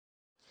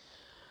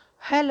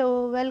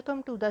Hello,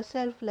 welcome to the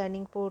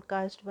self-learning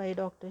podcast by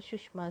Dr.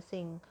 Sushma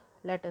Singh.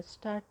 Let us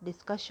start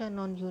discussion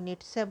on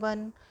Unit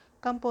 7,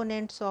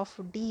 Components of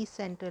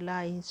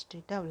Decentralized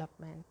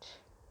Development.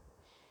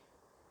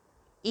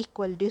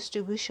 Equal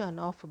distribution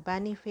of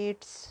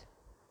benefits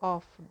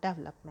of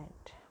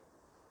development.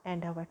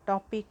 And our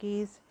topic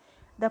is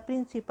the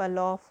principle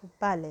of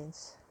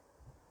balance.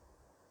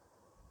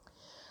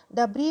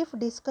 The brief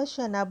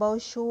discussion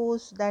above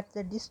shows that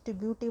the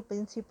distributive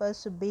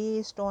principles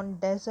based on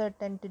desert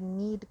and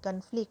need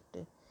conflict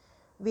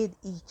with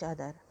each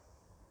other.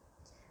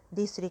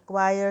 This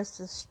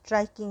requires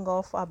striking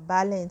of a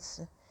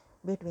balance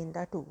between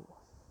the two.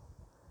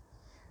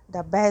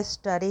 The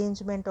best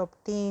arrangement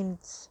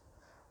obtains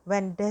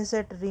when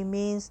desert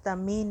remains the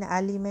main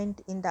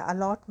element in the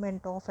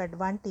allotment of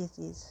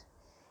advantages,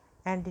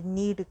 and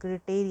need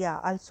criteria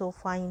also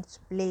finds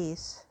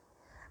place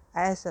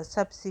as a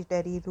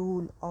subsidiary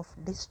rule of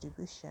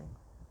distribution.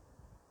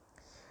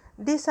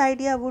 This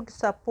idea would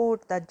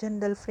support the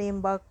general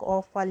framework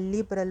of a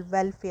liberal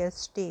welfare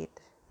state,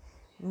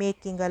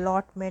 making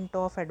allotment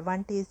of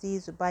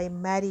advantages by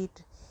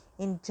merit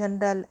in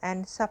general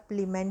and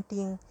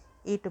supplementing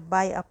it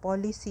by a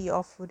policy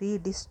of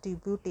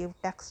redistributive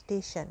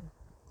taxation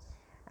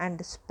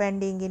and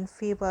spending in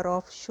favor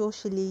of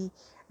socially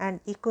and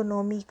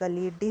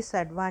economically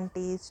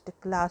disadvantaged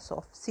class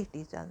of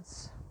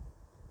citizens.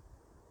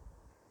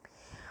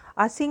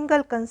 A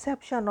single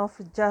conception of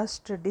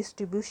just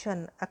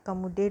distribution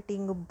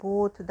accommodating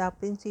both the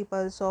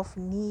principles of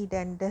need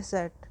and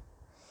desert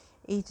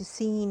is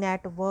seen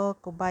at work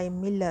by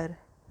Miller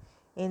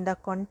in the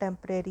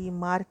contemporary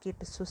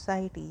market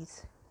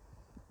societies,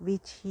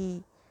 which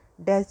he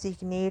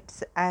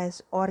designates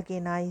as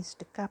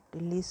organized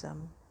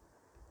capitalism,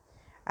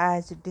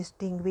 as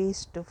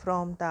distinguished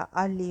from the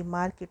early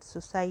market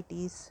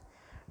societies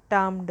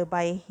termed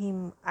by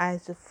him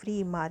as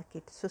free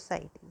market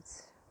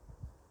societies.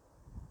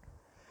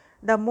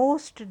 The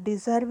most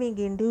deserving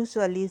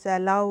individual is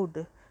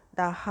allowed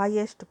the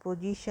highest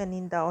position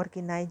in the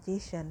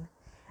organization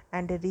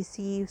and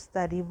receives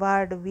the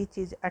reward which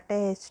is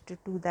attached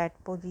to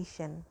that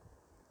position.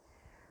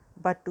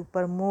 But to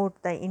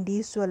promote the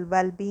individual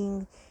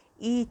well-being,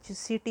 each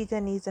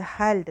citizen is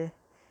held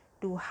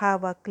to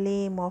have a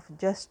claim of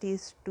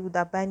justice to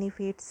the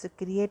benefits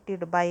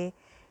created by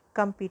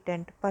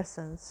competent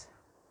persons.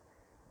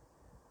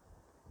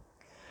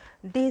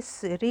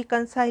 This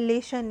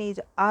reconciliation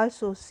is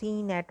also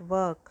seen at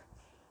work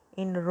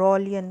in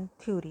Rawlian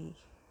theory,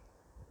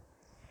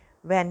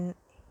 when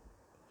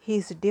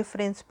his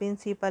difference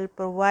principle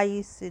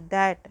provides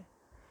that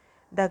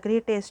the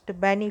greatest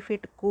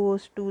benefit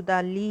goes to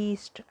the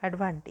least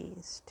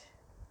advantaged.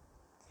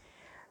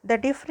 The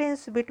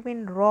difference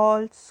between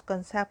Rawls'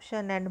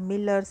 conception and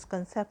Miller's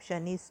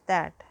conception is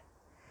that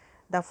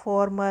the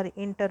former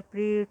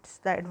interprets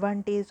the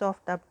advantage of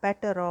the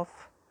better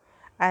off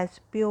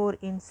as pure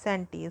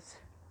incentives,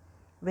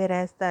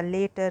 whereas the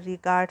latter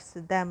regards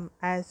them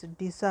as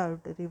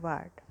deserved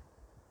reward.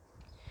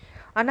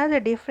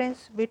 Another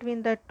difference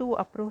between the two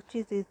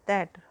approaches is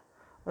that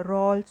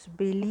Rawls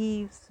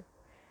believes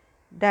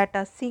that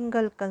a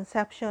single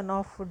conception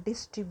of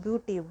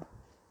distributive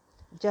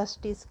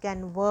justice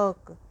can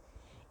work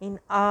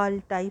in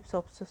all types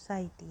of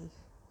society,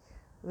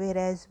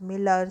 whereas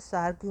Miller's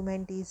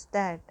argument is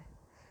that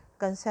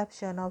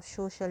conception of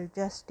social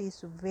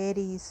justice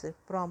varies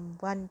from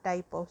one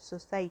type of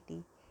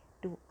society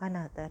to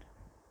another.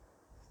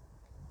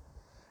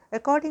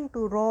 According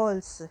to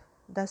Rawls,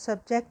 the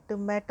subject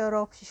matter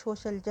of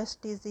social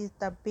justice is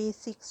the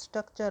basic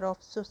structure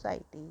of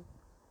society,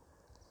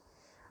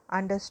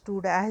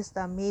 understood as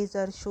the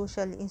major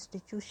social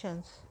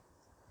institutions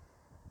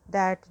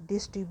that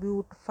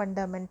distribute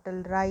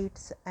fundamental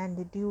rights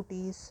and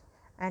duties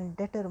and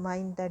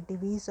determine the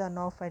division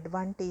of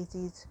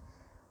advantages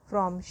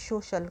from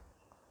social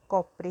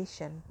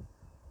cooperation.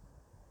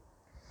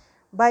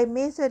 By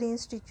major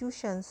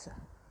institutions,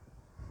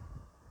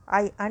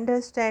 I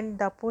understand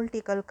the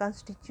political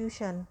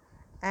constitution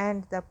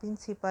and the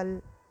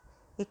principal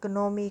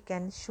economic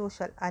and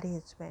social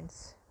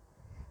arrangements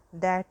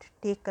that,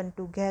 taken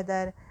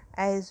together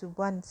as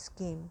one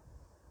scheme,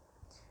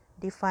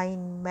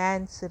 define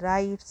man's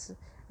rights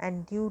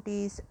and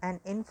duties and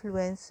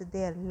influence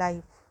their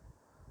life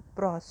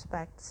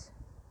prospects,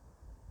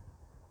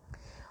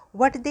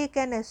 what they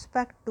can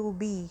expect to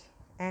be,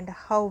 and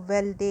how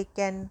well they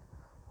can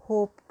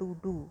hope to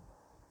do.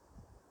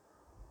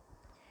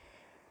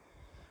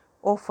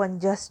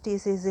 Often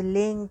justice is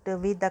linked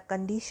with the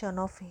condition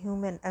of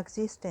human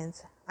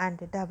existence and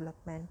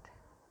development.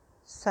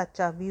 Such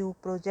a view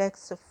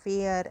projects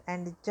fair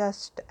and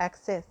just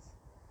access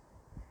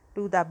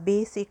to the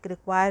basic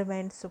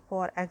requirements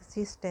for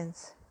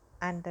existence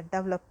and the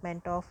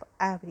development of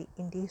every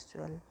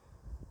individual.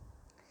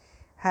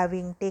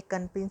 Having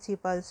taken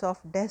principles of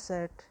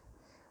desert,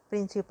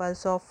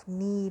 principles of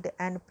need,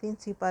 and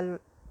principle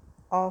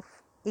of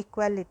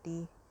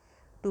equality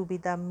to be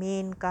the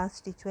main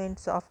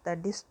constituents of the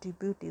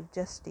distributive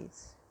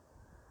justice,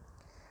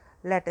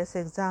 let us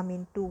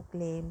examine two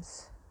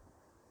claims.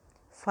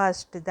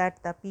 First,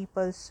 that the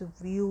people's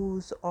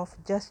views of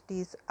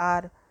justice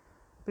are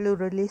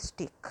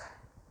pluralistic,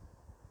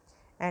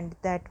 and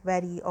that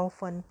very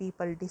often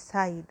people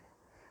decide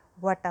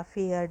what a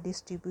fair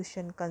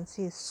distribution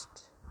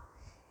consists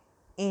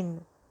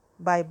in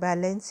by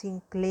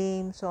balancing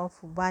claims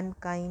of one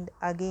kind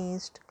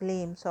against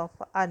claims of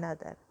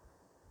another.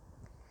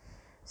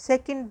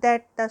 Second,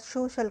 that the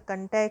social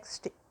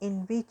context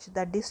in which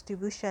the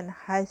distribution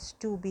has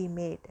to be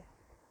made,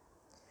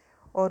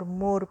 or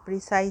more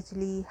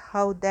precisely,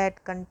 how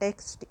that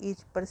context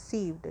is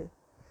perceived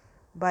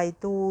by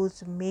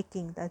those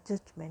making the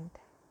judgment,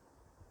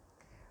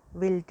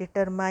 will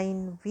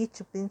determine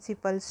which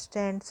principle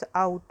stands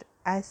out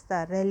as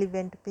the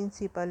relevant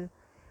principle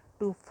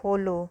to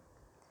follow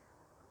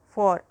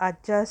for a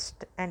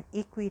just and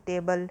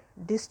equitable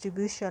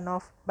distribution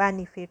of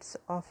benefits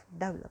of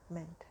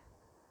development.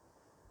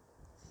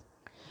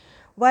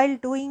 While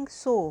doing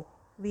so,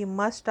 we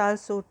must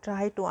also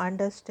try to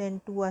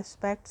understand two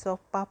aspects of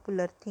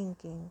popular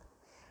thinking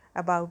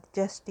about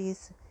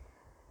justice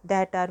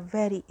that are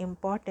very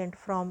important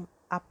from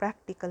a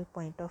practical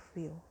point of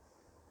view.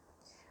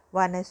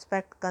 One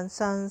aspect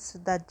concerns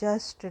the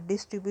just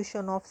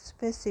distribution of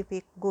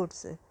specific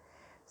goods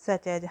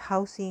such as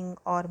housing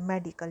or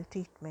medical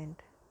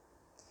treatment.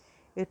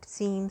 It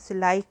seems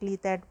likely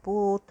that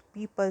both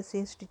people's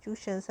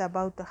institutions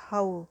about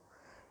how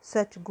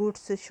such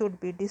goods should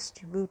be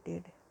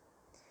distributed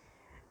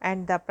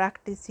and the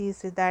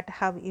practices that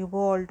have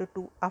evolved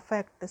to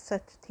affect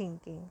such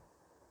thinking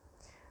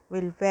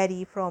will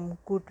vary from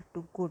good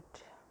to good.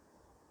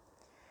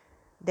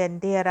 Then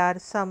there are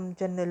some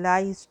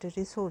generalized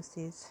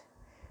resources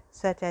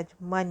such as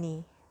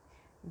money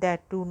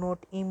that do not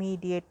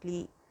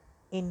immediately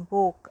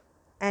invoke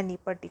any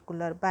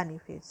particular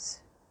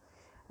benefits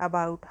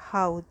about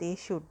how they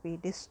should be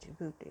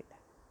distributed.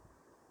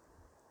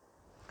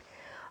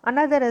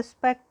 Another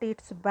aspect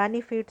its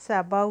benefits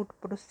about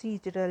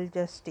procedural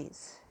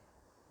justice,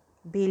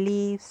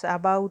 beliefs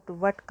about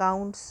what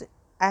counts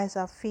as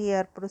a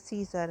fair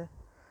procedure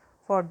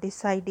for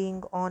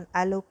deciding on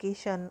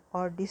allocation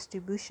or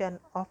distribution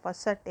of a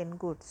certain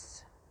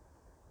goods.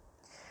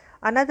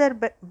 Another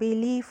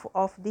belief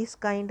of this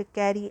kind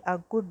carry a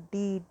good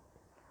deal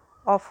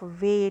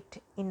of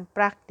weight in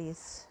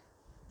practice.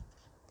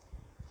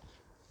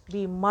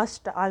 We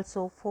must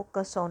also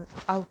focus on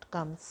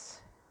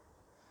outcomes,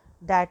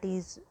 that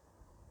is,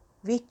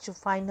 which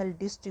final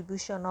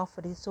distribution of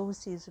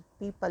resources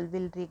people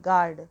will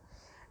regard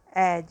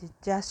as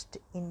just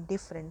in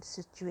different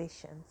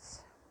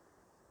situations.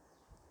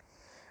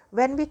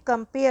 When we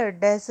compare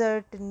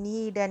desert,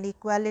 need and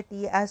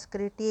equality as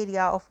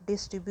criteria of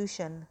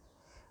distribution,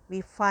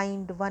 we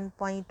find one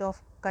point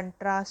of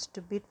contrast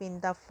between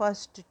the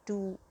first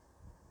two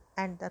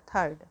and the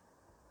third.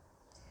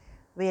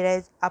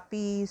 Whereas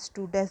appeals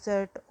to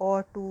desert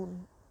or to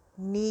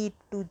need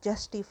to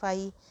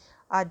justify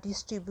a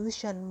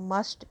distribution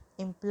must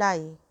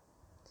imply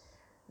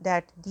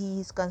that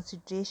these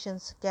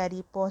considerations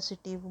carry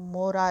positive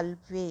moral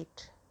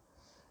weight.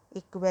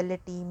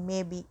 Equality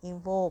may be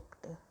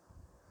invoked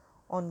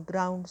on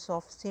grounds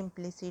of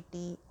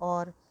simplicity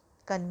or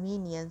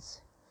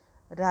convenience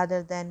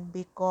rather than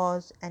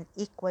because an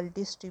equal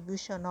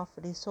distribution of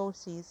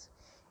resources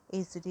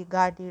is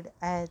regarded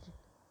as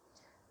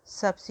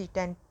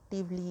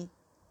substantively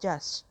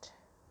just.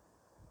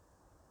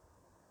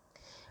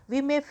 We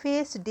may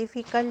face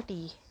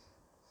difficulty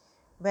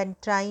when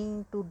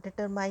trying to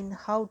determine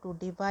how to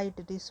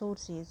divide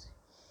resources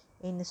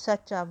in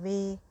such a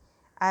way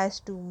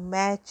as to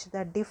match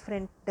the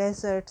different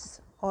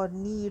deserts or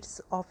needs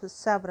of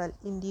several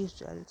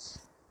individuals.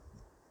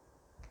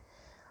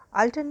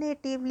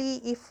 Alternatively,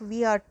 if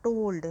we are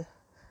told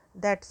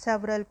that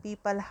several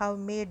people have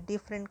made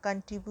different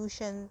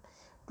contributions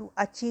to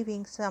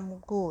achieving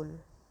some goal,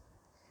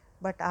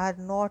 but are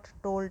not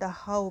told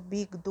how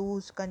big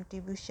those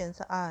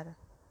contributions are,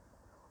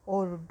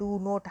 or do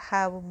not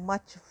have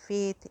much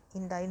faith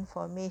in the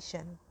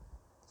information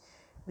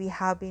we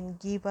have been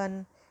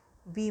given,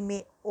 we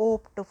may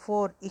opt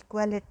for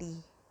equality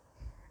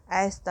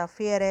as the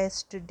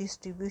fairest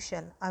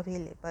distribution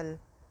available.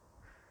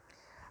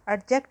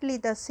 Exactly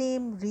the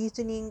same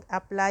reasoning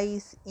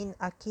applies in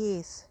a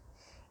case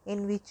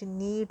in which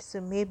needs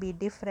may be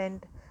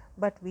different,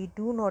 but we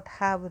do not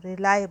have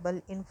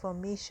reliable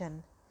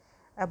information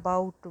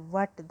about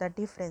what the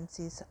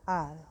differences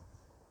are.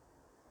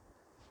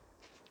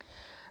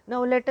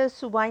 Now let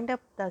us wind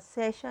up the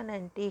session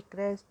and take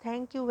rest.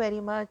 Thank you very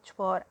much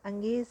for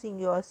engaging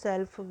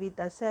yourself with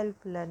the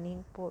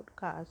self-learning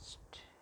podcast.